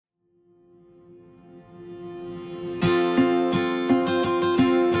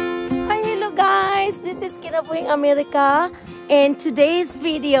Wing America. In today's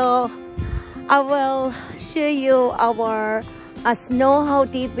video, I will show you our snow, how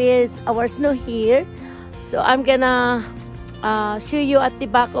deep is our snow here. So I'm gonna show you at the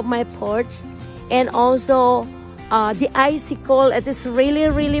back of my porch, and also the icicle. It is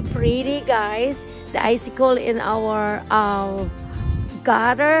really pretty, guys. The icicle in our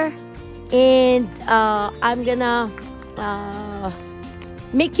gutter, and I'm gonna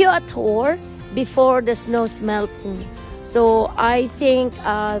make you a tour before the snow's melting. So I think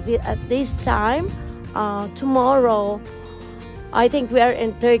at this time tomorrow, I think we are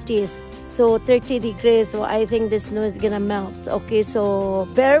in 30s, so 30 degrees. So I think the snow is gonna melt. Okay, so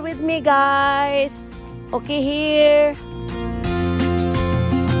bear with me, guys. Okay, here.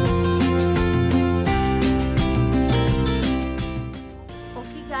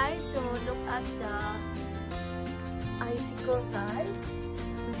 Okay, guys, so look at the icicle, guys.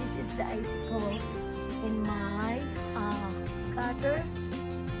 So this is the icicle in my gutter.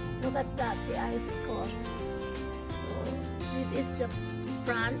 Look at that, the icicle. So this is the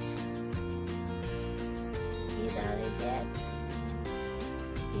front. See, that is it.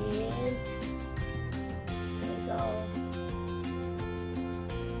 And there we go.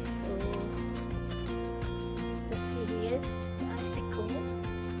 So look here, the icicle.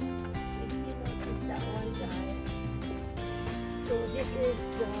 If you notice that one, guys. So this is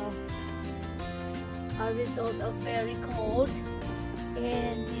a result of very cold,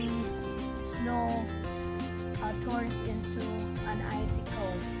 and the snow turns into an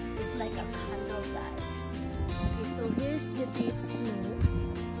icicle. It's like a candle, guys. Okay, so here's the deep snow,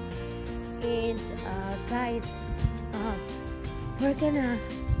 and guys, we're gonna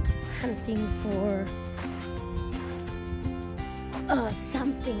hunting for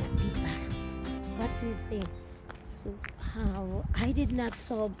something at the back. What do you think? So how I did not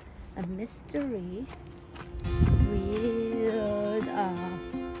solve a mystery with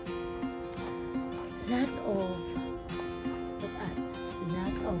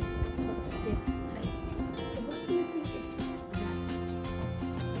lot of footsteps, guys. So what do you think is that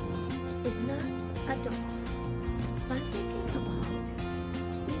footstep? It's not a dog. So I'm thinking about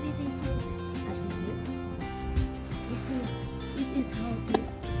maybe this is a deer. You see, it is how deep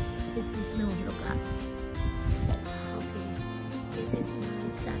is the snow. Look up. Okay, this is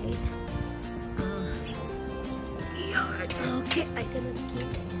my side yard. Okay, I cannot keep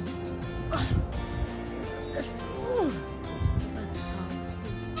it. The snow. But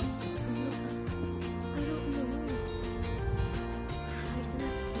I don't know. I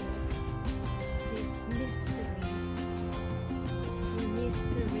cannot solve this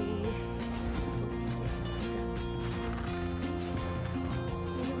mystery footstep. I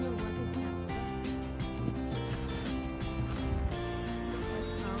don't know what is that footstep. But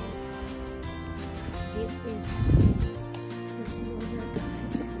how deep is the snow here,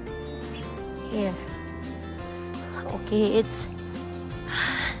 guys? Here. Okay, it's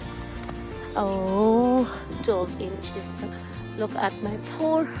 12 inches. Look at my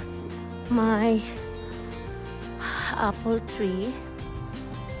apple tree.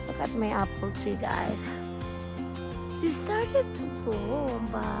 Look at my apple tree, guys. It started to bloom,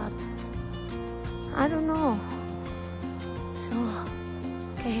 but I don't know. So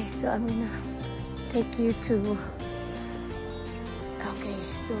okay, so I'm gonna take you to. Okay,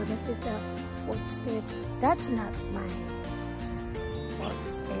 so that is the footstep. That's not my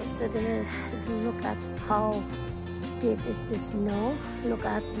footstep. So there, look at how deep is the snow. Look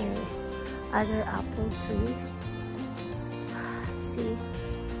at my other apple tree. See?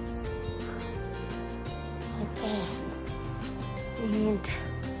 Okay. And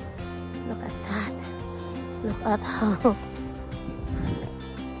look at that. Look at how.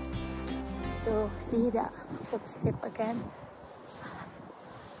 So see the footstep again.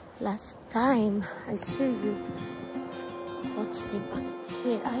 Last time I showed you footstep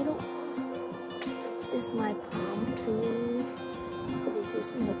here. I don't. This is my palm tree. This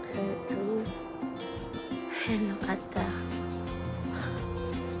is my pear tree. And look at the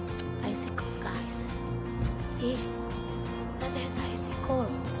icicle, guys. See? That is icicle.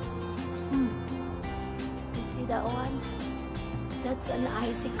 You see that one? That's an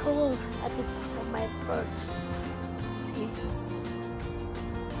icicle at the back of my perch. See?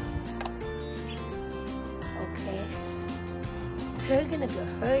 Okay. You're gonna get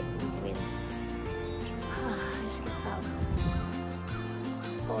hurt in the wind. Just get out.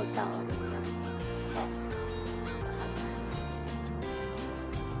 Fall down on your head.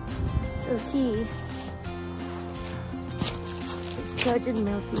 So see, it started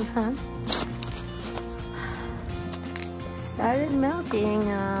melting, huh? Started melting,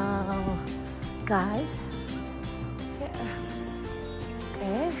 guys.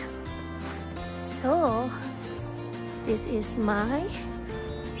 Okay, so this is my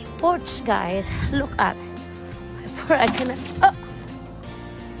porch, guys. Look at, I cannot.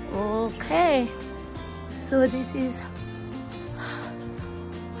 Oh. Okay, so this is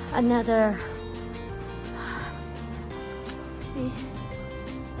another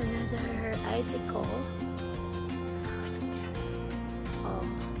icicle. Oh,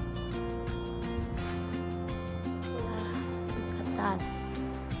 look at that.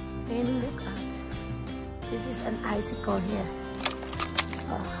 And look at, this is an icicle here.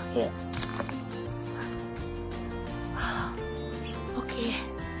 Here. Okay,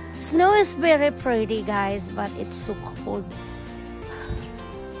 snow is very pretty, guys, but it's too cold.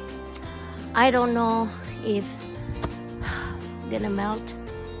 I don't know if gonna melt.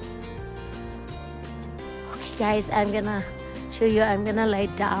 Okay, guys, I'm gonna show you. I'm gonna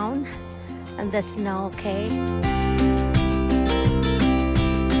lie down on the snow. Okay.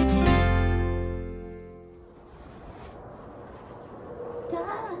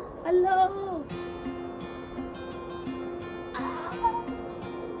 Hello.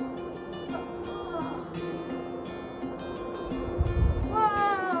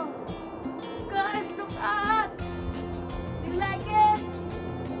 Wow, guys, look at. Do you like it?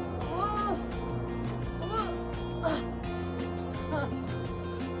 Whoa.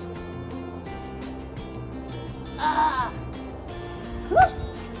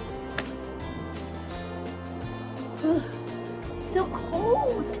 So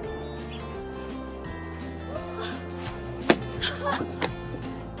cold.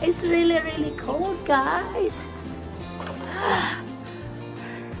 It's really, really cold, guys.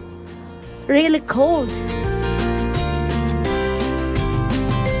 Really cold.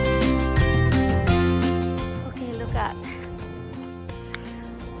 Okay, look at.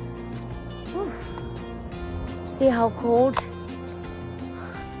 See how cold?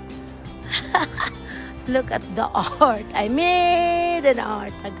 Look at the art. I made an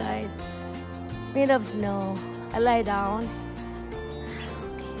art, guys. Made of snow. I lie down.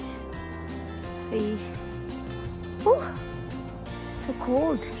 Okay. Ooh, it's too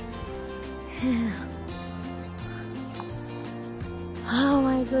cold. Oh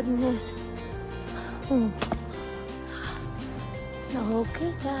my goodness.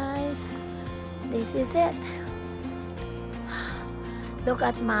 Okay, guys. This is it. Look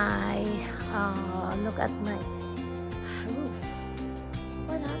at my roof.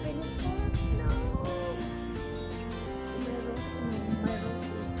 What happened is full of snow. My roof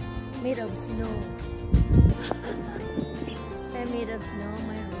is made of snow. I made of snow,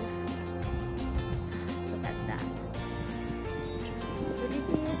 my roof. Look at that. So this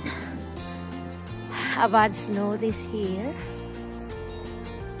is a bad snow this year.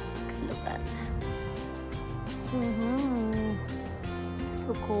 Look at.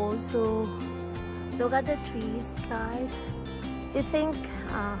 So cold. So look at the trees, guys. You think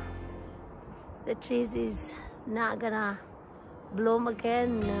the trees is not gonna bloom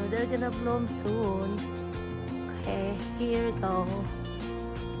again? No, they're gonna bloom soon. Okay, here we go.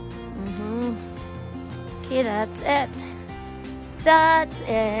 Okay, that's it. That's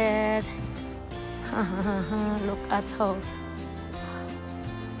it. Look at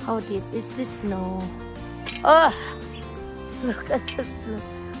how deep is the snow. Oh, look at the snow.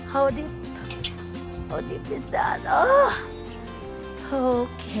 How deep is that? Oh,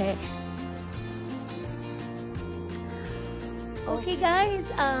 okay. Okay, guys,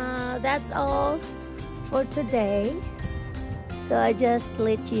 that's all for today. So I just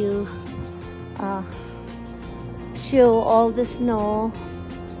let you show all the snow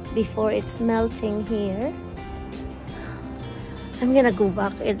before it's melting here. I'm gonna go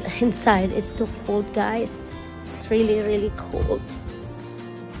back inside. It's too cold, guys. It's really, really cold.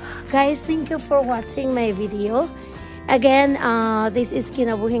 Guys, thank you for watching my video. Again, this is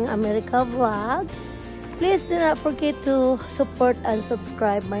Kinabuhing America vlog. Please do not forget to support and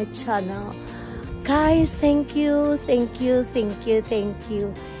subscribe my channel. Guys, thank you, thank you, thank you, thank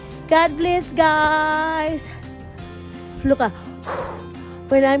you. God bless, guys. Look at,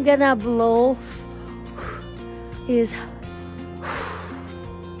 when I'm gonna blow,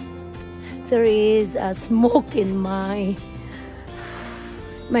 there is a smoke in my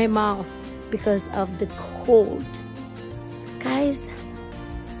mouth because of the cold. Guys,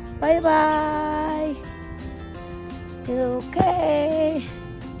 bye bye. Okay.